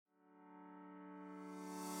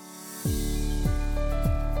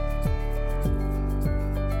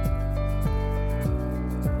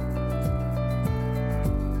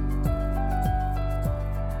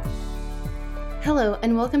Hello,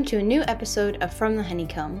 and welcome to a new episode of From the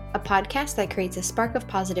Honeycomb, a podcast that creates a spark of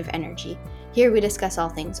positive energy. Here we discuss all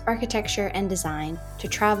things architecture and design, to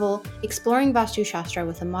travel, exploring Vastu Shastra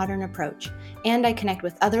with a modern approach, and I connect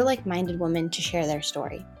with other like-minded women to share their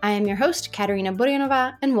story. I am your host, Katerina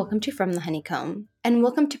Buryanova, and welcome to From the Honeycomb. And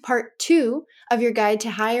welcome to part 2 of your guide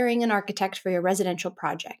to hiring an architect for your residential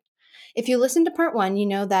project. If you listened to part 1, you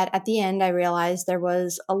know that at the end I realized there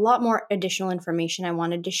was a lot more additional information I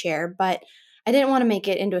wanted to share, but I didn't want to make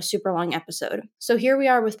it into a super long episode. So here we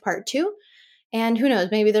are with part 2, and who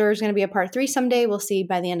knows, maybe there's going to be a part 3 someday. We'll see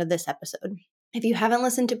by the end of this episode. If you haven't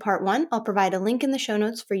listened to part 1, I'll provide a link in the show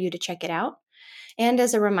notes for you to check it out. And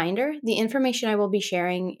as a reminder, the information I will be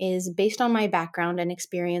sharing is based on my background and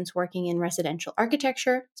experience working in residential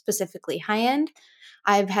architecture, specifically high-end.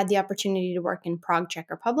 I've had the opportunity to work in Prague,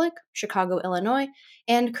 Czech Republic, Chicago, Illinois,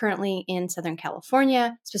 and currently in Southern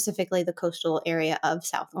California, specifically the coastal area of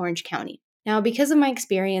South Orange County. Now, because of my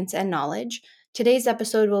experience and knowledge, today's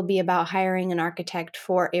episode will be about hiring an architect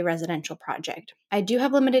for a residential project. I do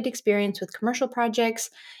have limited experience with commercial projects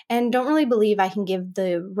and don't really believe I can give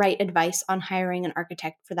the right advice on hiring an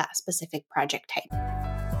architect for that specific project type.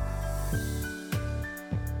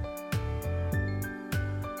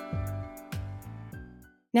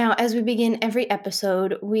 Now, as we begin every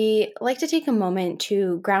episode, we like to take a moment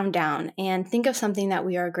to ground down and think of something that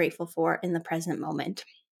we are grateful for in the present moment.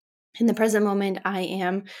 In the present moment, I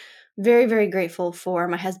am very, very grateful for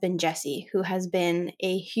my husband, Jesse, who has been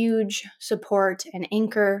a huge support and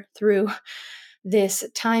anchor through this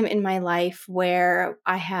time in my life where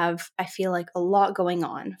I feel like a lot going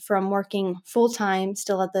on, from working full-time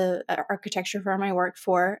still at the architecture firm I worked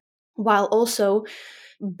for, while also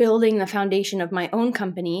building the foundation of my own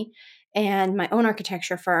company and my own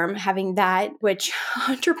architecture firm, having that, which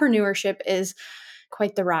entrepreneurship is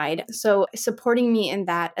quite the ride. So supporting me in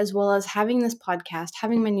that, as well as having this podcast,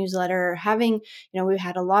 having my newsletter, we've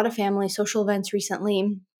had a lot of family social events recently.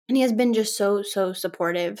 And he has been just so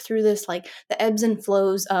supportive through this, like the ebbs and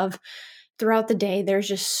flows of throughout the day. There's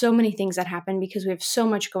just so many things that happen because we have so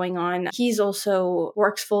much going on. He's also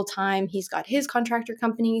works full time. He's got his contractor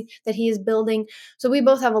company that he is building. So we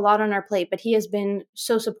both have a lot on our plate, but he has been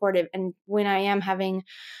so supportive. And when I am having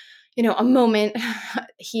a moment,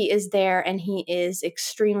 he is there and he is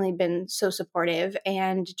extremely been so supportive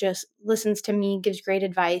and just listens to me, gives great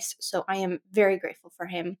advice. So I am very grateful for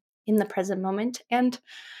him in the present moment. And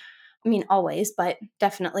I mean, always, but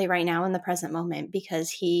definitely right now in the present moment, because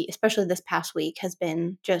he, especially this past week, has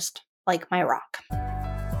been just like my rock.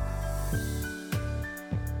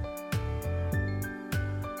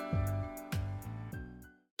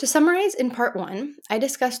 To summarize, in part 1, I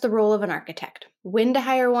discussed the role of an architect, when to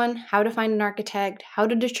hire one, how to find an architect, how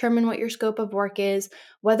to determine what your scope of work is,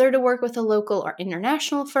 whether to work with a local or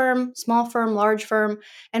international firm, small firm, large firm,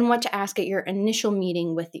 and what to ask at your initial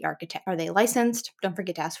meeting with the architect. Are they licensed? Don't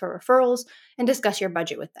forget to ask for referrals and discuss your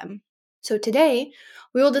budget with them. So today,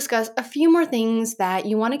 we will discuss a few more things that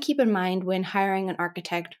you want to keep in mind when hiring an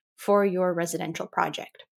architect for your residential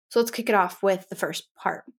project. So let's kick it off with the first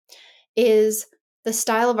part, is the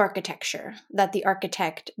style of architecture that the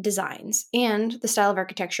architect designs and the style of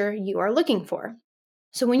architecture you are looking for.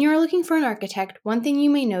 So when you're looking for an architect, one thing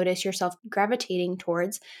you may notice yourself gravitating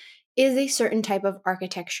towards is a certain type of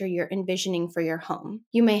architecture you're envisioning for your home.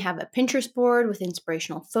 You may have a Pinterest board with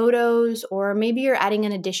inspirational photos, or maybe you're adding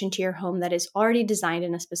an addition to your home that is already designed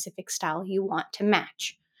in a specific style you want to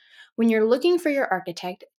match. When you're looking for your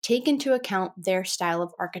architect, take into account their style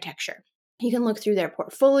of architecture. You can look through their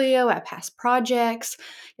portfolio at past projects.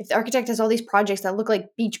 If the architect has all these projects that look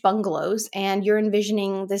like beach bungalows and you're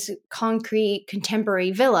envisioning this concrete contemporary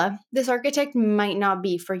villa, this architect might not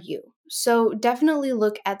be for you. So definitely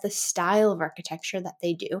look at the style of architecture that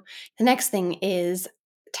they do. The next thing is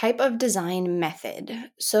type of design method.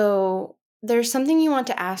 So there's something you want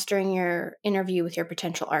to ask during your interview with your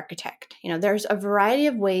potential architect. There's a variety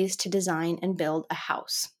of ways to design and build a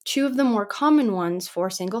house. 2 of the more common ones for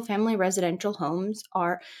single-family residential homes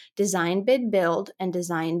are design, bid, build, and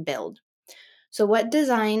design, build. So what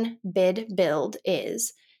design, bid, build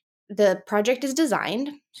is, the project is designed,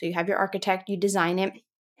 so you have your architect, you design it,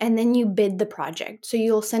 and then you bid the project. So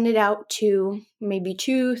you'll send it out to maybe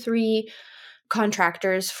 2, 3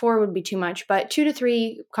 contractors. 4 would be too much, but 2 to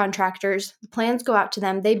 3 contractors. The plans go out to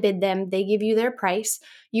them, they bid them, they give you their price.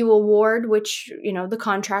 You award the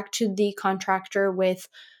contract to the contractor with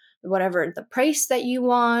whatever the price that you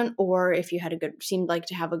want, or if you seemed like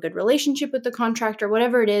to have a good relationship with the contractor,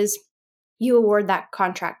 whatever it is, you award that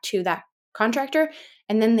contract to that contractor,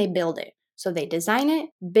 and then they build it. So they design it,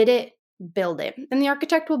 bid it, build it. And the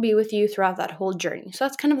architect will be with you throughout that whole journey. So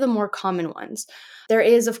that's kind of the more common ones. There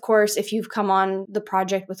is, of course, if you've come on the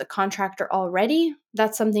project with a contractor already,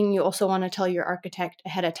 that's something you also want to tell your architect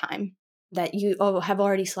ahead of time, that you have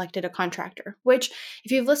already selected a contractor, which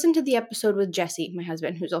if you've listened to the episode with Jesse, my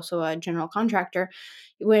husband, who's also a general contractor,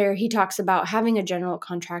 where he talks about having a general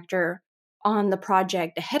contractor on the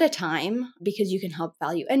project ahead of time, because you can help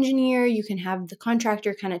value engineer, you can have the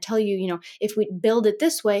contractor kind of tell you, if we build it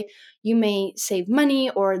this way, you may save money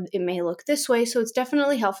or it may look this way. So it's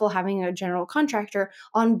definitely helpful having a general contractor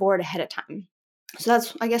on board ahead of time. So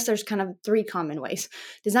I guess there's kind of three common ways: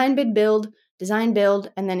 design, bid, build, design,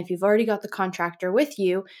 build. And then if you've already got the contractor with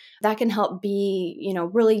you, that can help be,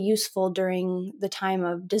 really useful during the time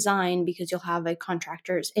of design because you'll have a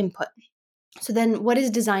contractor's input. So then what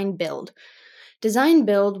is design, build? Design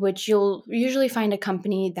build, which you'll usually find a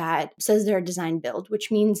company that says they're a design build,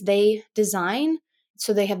 which means they design.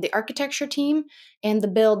 So they have the architecture team and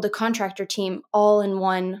the contractor team all in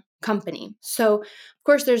one company. So of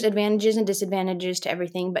course there's advantages and disadvantages to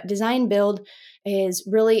everything, but design build is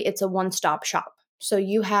really, it's a one-stop shop. So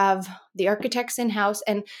you have the architects in-house,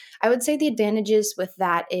 and I would say the advantages with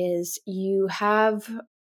that is you have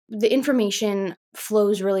the information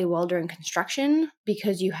flows really well during construction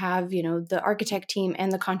because you have, the architect team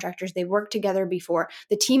and the contractors, they've worked together before.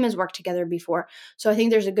 The team has worked together before. So I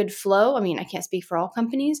think there's a good flow. I mean, I can't speak for all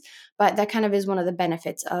companies, but that kind of is one of the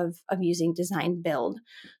benefits of using design build.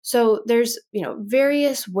 So there's,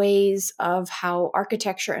 various ways of how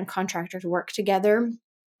architecture and contractors work together.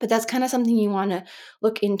 But that's kind of something you want to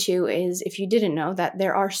look into, is if you didn't know that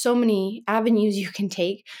there are so many avenues you can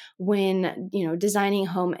take when, designing a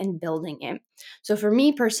home and building it. So for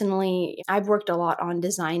me personally, I've worked a lot on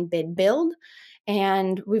design, bid, build.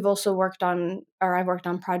 And I've worked on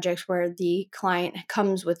projects where the client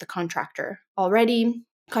comes with the contractor already.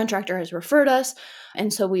 Contractor has referred us,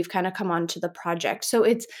 and so we've kind of come onto the project.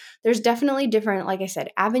 So there's definitely different, like I said,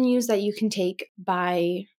 avenues that you can take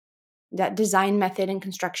by that design method and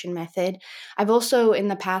construction method. I've also, in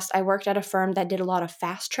the past, I worked at a firm that did a lot of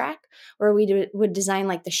fast track, where we would design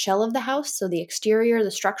like the shell of the house, so the exterior,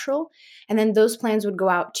 the structural, and then those plans would go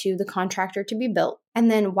out to the contractor to be built.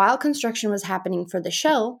 And then while construction was happening for the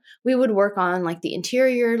shell, we would work on like the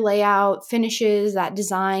interior layout, finishes, that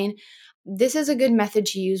design. This is a good method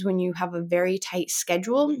to use when you have a very tight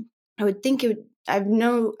schedule. I would think I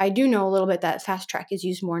do know a little bit that fast track is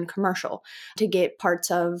used more in commercial to get parts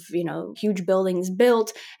of, huge buildings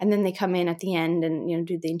built, and then they come in at the end and,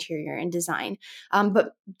 do the interior and design.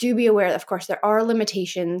 But do be aware that, of course, there are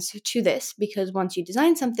limitations to this, because once you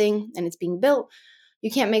design something and it's being built, you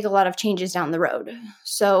can't make a lot of changes down the road.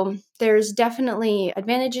 So there's definitely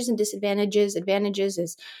advantages and disadvantages. Advantages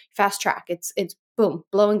is fast track. It's boom,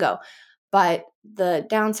 blow and go. But the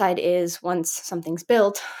downside is once something's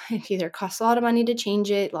built, it either costs a lot of money to change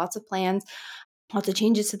it, lots of plans, lots of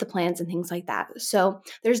changes to the plans and things like that. So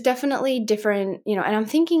there's definitely different, and I'm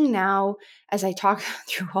thinking now as I talk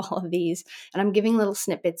through all of these and I'm giving little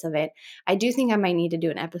snippets of it, I do think I might need to do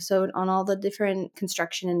an episode on all the different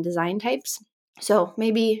construction and design types. So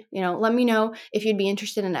maybe, let me know if you'd be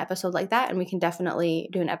interested in an episode like that, and we can definitely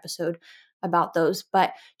do an episode about those.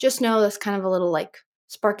 But just know that's kind of a little like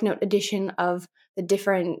Spark Note edition of the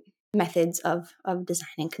different methods of design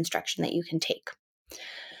and construction that you can take.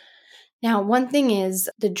 Now, one thing is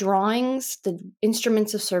the drawings, the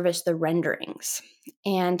instruments of service, the renderings.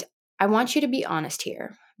 And I want you to be honest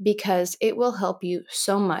here, because it will help you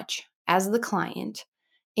so much as the client,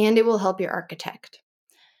 and it will help your architect.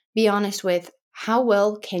 Be honest with how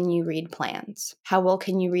well can you read plans? How well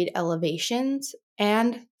can you read elevations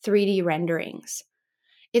and 3D renderings?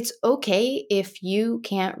 It's okay if you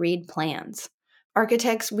can't read plans.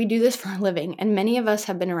 Architects, we do this for a living, and many of us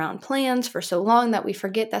have been around plans for so long that we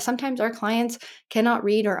forget that sometimes our clients cannot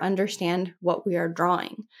read or understand what we are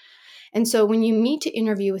drawing. And so when you meet to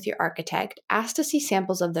interview with your architect, ask to see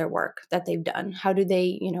samples of their work that they've done. How do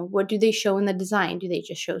they, what do they show in the design? Do they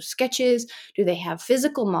just show sketches? Do they have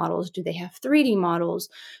physical models? Do they have 3D models?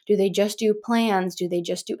 Do they just do plans? Do they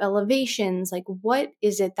just do elevations? Like, what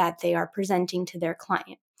is it that they are presenting to their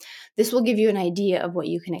client? This will give you an idea of what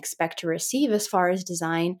you can expect to receive as far as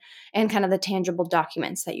design and kind of the tangible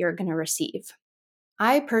documents that you're going to receive.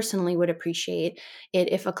 I personally would appreciate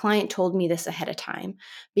it if a client told me this ahead of time,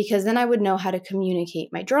 because then I would know how to communicate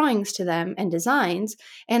my drawings to them and designs,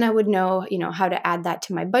 and I would know, how to add that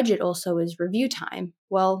to my budget also as review time.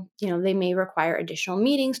 Well, they may require additional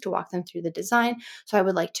meetings to walk them through the design, so I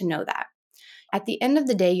would like to know that. At the end of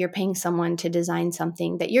the day, you're paying someone to design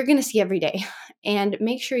something that you're going to see every day, and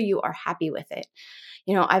make sure you are happy with it.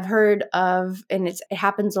 I've heard of, and it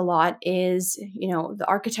happens a lot, is, the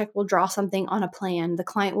architect will draw something on a plan. The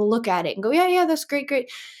client will look at it and go, yeah, yeah, that's great,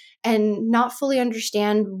 great, and not fully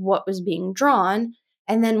understand what was being drawn.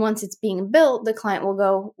 And then once it's being built, the client will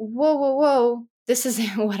go, whoa, whoa, whoa, this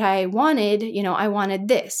isn't what I wanted. I wanted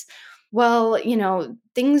this. Well,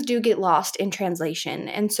 things do get lost in translation.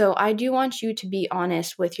 And so I do want you to be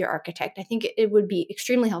honest with your architect. I think it would be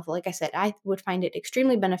extremely helpful. Like I said, I would find it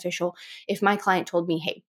extremely beneficial if my client told me,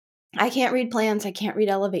 hey, I can't read plans, I can't read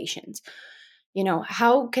elevations.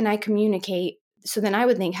 How can I communicate? So then I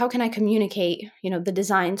would think, how can I communicate, the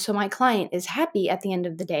design so my client is happy at the end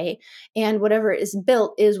of the day and whatever is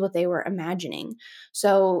built is what they were imagining.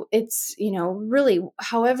 So it's, really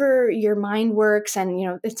however your mind works.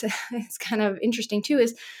 And, it's, it's kind of interesting too,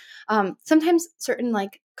 is sometimes certain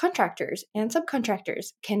like contractors and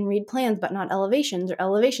subcontractors can read plans, but not elevations, or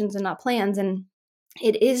elevations and not plans. And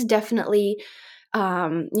it is definitely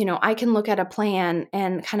I can look at a plan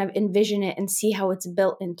and kind of envision it and see how it's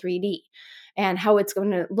built in 3D and how it's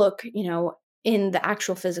going to look, in the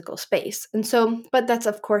actual physical space. And so, but that's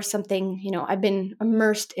of course something, I've been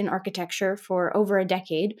immersed in architecture for over a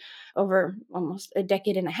decade, over almost a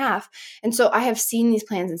decade and a half. And so I have seen these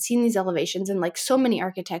plans and seen these elevations, and like so many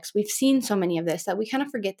architects, we've seen so many of this that we kind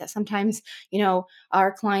of forget that sometimes,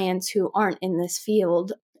 our clients who aren't in this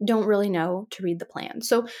field don't really know to read the plan.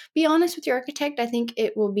 So be honest with your architect. I think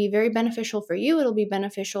it will be very beneficial for you. It'll be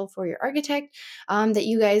beneficial for your architect, that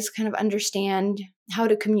you guys kind of understand how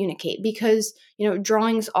to communicate, because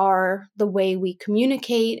drawings are the way we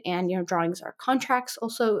communicate, and drawings are contracts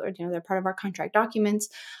also, or they're part of our contract documents.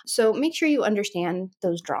 So make sure you understand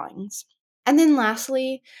those drawings. And then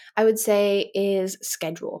lastly, I would say is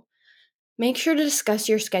schedule. Make sure to discuss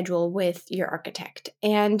your schedule with your architect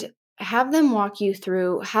and have them walk you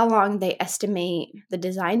through how long they estimate the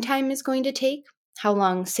design time is going to take, how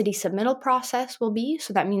long city submittal process will be.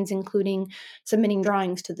 So that means including submitting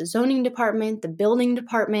drawings to the zoning department, the building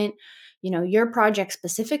department. Your project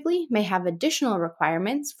specifically may have additional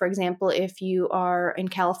requirements. For example, if you are in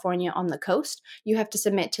California on the coast, you have to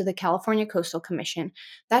submit to the California Coastal Commission.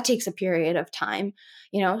 That takes a period of time.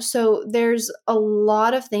 So there's a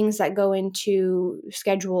lot of things that go into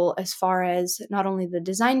schedule, as far as not only the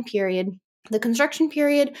design period, the construction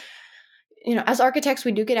period. As architects,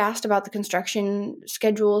 we do get asked about the construction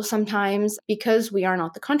schedule sometimes. Because we are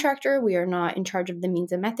not the contractor, we are not in charge of the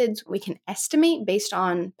means and methods. We can estimate based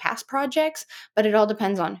on past projects, but it all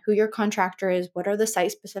depends on who your contractor is, what are the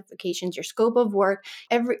site specifications, your scope of work,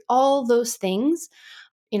 all those things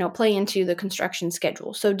play into the construction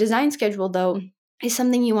schedule. So design schedule, though, is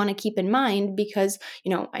something you want to keep in mind, because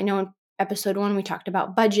I know in episode 1 we talked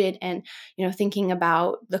about budget and thinking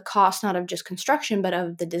about the cost, not of just construction but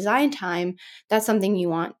of the design time. That's something you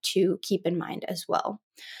want to keep in mind as well.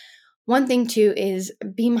 One thing too is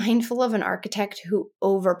be mindful of an architect who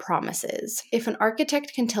overpromises. If an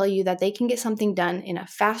architect can tell you that they can get something done in a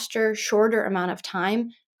faster, shorter amount of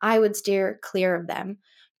time, I would steer clear of them.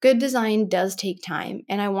 Good design does take time,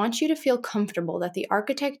 and I want you to feel comfortable that the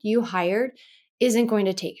architect you hired isn't going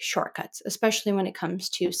to take shortcuts, especially when it comes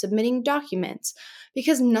to submitting documents,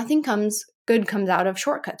 because nothing comes out of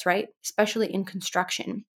shortcuts, right? Especially in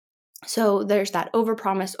construction. So there's that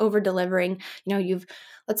overpromise, over delivering.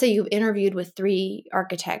 Let's say you've interviewed with 3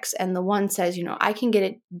 architects, and the one says, I can get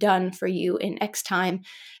it done for you in X time,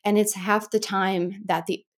 and it's half the time that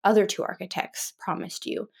the other 2 architects promised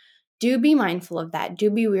you. Do be mindful of that. Do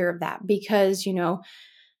be aware of that, because,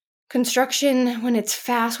 construction, when it's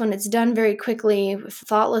fast, when it's done very quickly,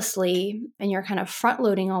 thoughtlessly, and you're kind of front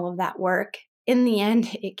loading all of that work, in the end,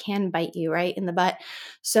 it can bite you right in the butt.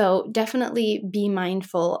 So definitely be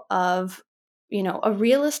mindful of, a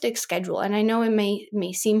realistic schedule. And I know it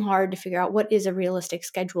may seem hard to figure out what is a realistic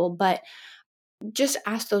schedule, but just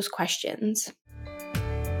ask those questions.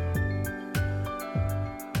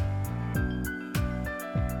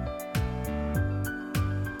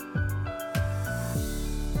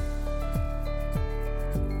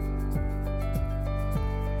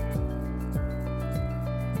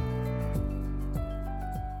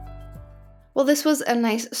 Well, this was a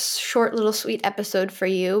nice, short, little sweet episode for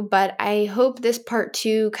you, but I hope this part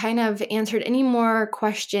 2 kind of answered any more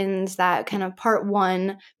questions that kind of part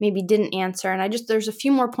 1 maybe didn't answer. And there's a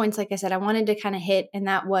few more points, like I said, I wanted to kind of hit, and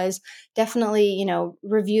that was definitely,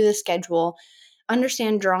 review the schedule,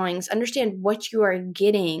 understand drawings, understand what you are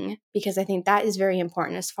getting, because I think that is very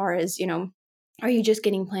important, as far as, are you just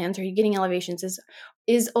getting plans? Are you getting elevations?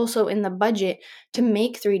 Is also in the budget to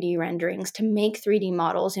make 3D renderings, to make 3D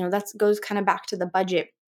models. That goes kind of back to the budget.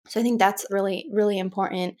 So I think that's really, really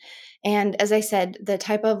important. And as I said, the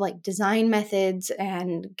type of like design methods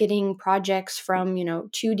and getting projects from,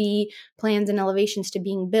 2D plans and elevations to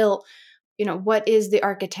being built, what is the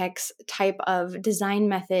architect's type of design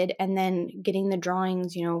method, and then getting the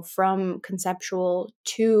drawings, from conceptual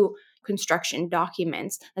to construction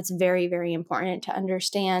documents. That's very, very important to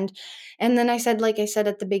understand. And then like I said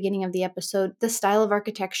at the beginning of the episode, the style of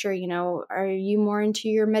architecture, are you more into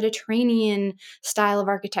your Mediterranean style of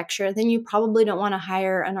architecture? Then you probably don't want to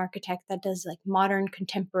hire an architect that does like modern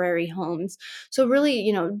contemporary homes. So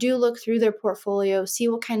really, do look through their portfolio, see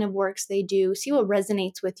what kind of works they do, see what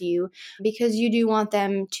resonates with you, because you do want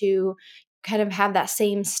them to kind of have that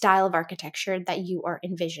same style of architecture that you are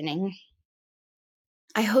envisioning.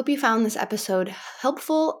 I hope you found this episode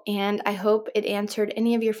helpful, and I hope it answered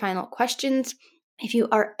any of your final questions. If you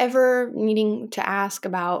are ever needing to ask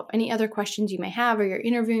about any other questions you may have, or you're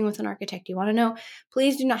interviewing with an architect you want to know,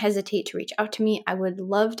 please do not hesitate to reach out to me. I would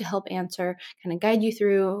love to help answer, kind of guide you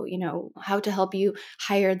through, how to help you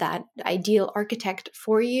hire that ideal architect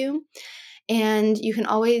for you. And you can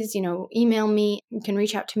always, email me. You can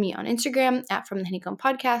reach out to me on Instagram at From the Honeycomb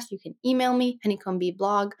Podcast. You can email me,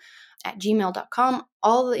 honeycombblog@gmail.com.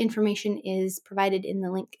 All the information is provided in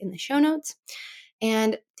the link in the show notes.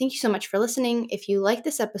 And thank you so much for listening. If you like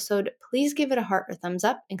this episode, please give it a heart or thumbs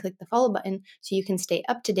up and click the follow button so you can stay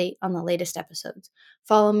up to date on the latest episodes.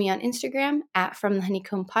 Follow me on Instagram at From the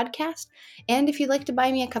Honeycomb Podcast. And if you'd like to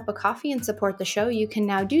buy me a cup of coffee and support the show, you can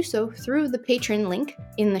now do so through the Patreon link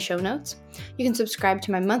in the show notes. You can subscribe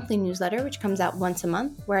to my monthly newsletter, which comes out once a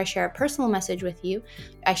month, where I share a personal message with you.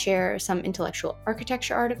 I share some intellectual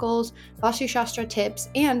architecture articles, Vastu Shastra tips,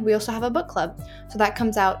 and we also have a book club. So that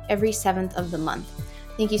comes out every 7th of the month.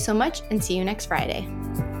 Thank you so much, and see you next Friday.